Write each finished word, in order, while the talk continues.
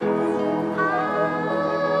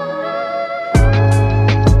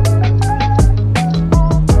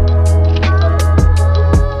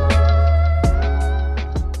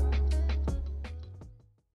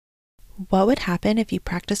What would happen if you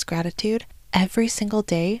practiced gratitude every single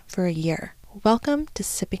day for a year? Welcome to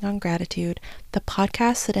Sipping on Gratitude, the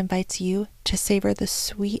podcast that invites you to savor the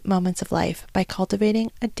sweet moments of life by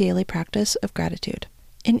cultivating a daily practice of gratitude.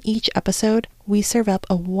 In each episode, we serve up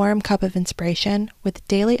a warm cup of inspiration with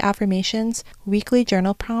daily affirmations, weekly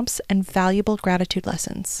journal prompts, and valuable gratitude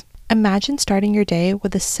lessons. Imagine starting your day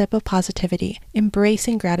with a sip of positivity,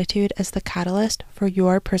 embracing gratitude as the catalyst for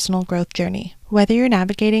your personal growth journey. Whether you're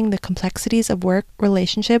navigating the complexities of work,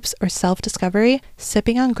 relationships, or self-discovery,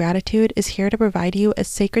 Sipping on Gratitude is here to provide you a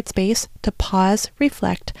sacred space to pause,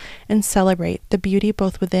 reflect, and celebrate the beauty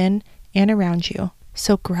both within and around you.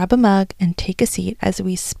 So grab a mug and take a seat as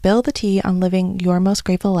we spill the tea on living your most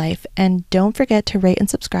grateful life, and don't forget to rate and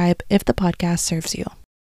subscribe if the podcast serves you.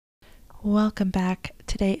 Welcome back.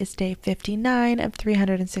 Today is day 59 of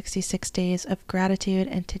 366 days of gratitude,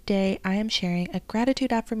 and today I am sharing a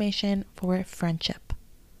gratitude affirmation for friendship.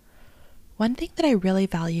 One thing that I really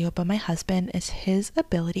value about my husband is his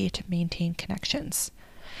ability to maintain connections.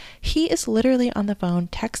 He is literally on the phone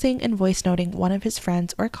texting and voice noting one of his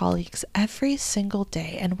friends or colleagues every single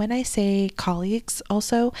day. And when I say colleagues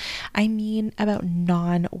also, I mean about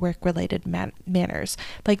non-work related manners.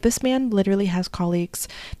 Like, this man literally has colleagues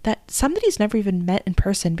that some that he's never even met in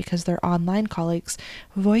person because they're online colleagues,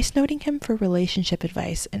 voice noting him for relationship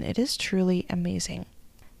advice. And it is truly amazing.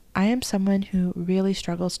 I am someone who really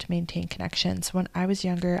struggles to maintain connections. When I was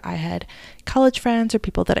younger, I had college friends or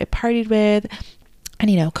people that I partied with,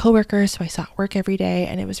 and coworkers who I saw at work every day,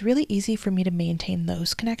 and it was really easy for me to maintain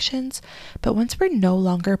those connections. But once we're no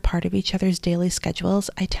longer part of each other's daily schedules,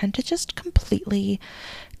 I tend to just completely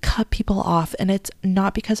cut people off, and it's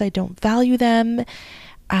not because I don't value them.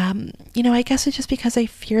 I guess it's just because I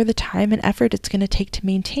fear the time and effort it's going to take to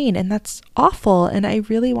maintain, and that's awful. And I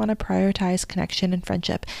really want to prioritize connection and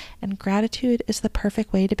friendship, and gratitude is the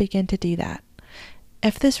perfect way to begin to do that.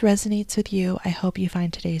 If this resonates with you, I hope you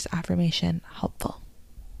find today's affirmation helpful.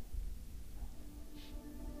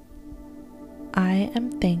 I am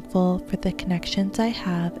thankful for the connections I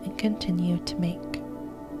have and continue to make.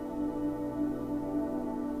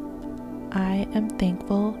 I am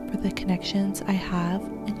thankful for the connections I have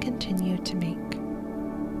and continue to make.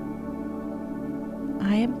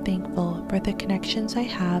 I am thankful for the connections I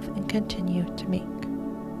have and continue to make.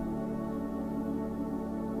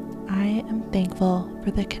 I am thankful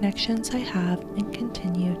for the connections I have and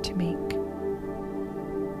continue to make.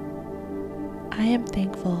 I am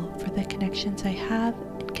thankful for the connections I have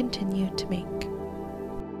and continue to make.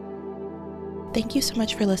 Thank you so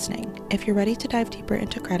much for listening. If you're ready to dive deeper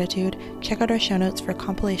into gratitude, check out our show notes for a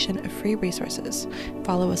compilation of free resources.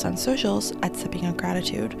 Follow us on socials at Sipping on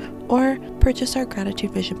Gratitude, or purchase our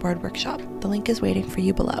Gratitude Vision Board workshop. The link is waiting for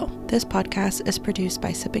you below. This podcast is produced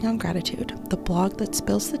by Sipping on Gratitude, the blog that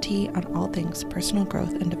spills the tea on all things personal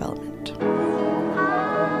growth and development.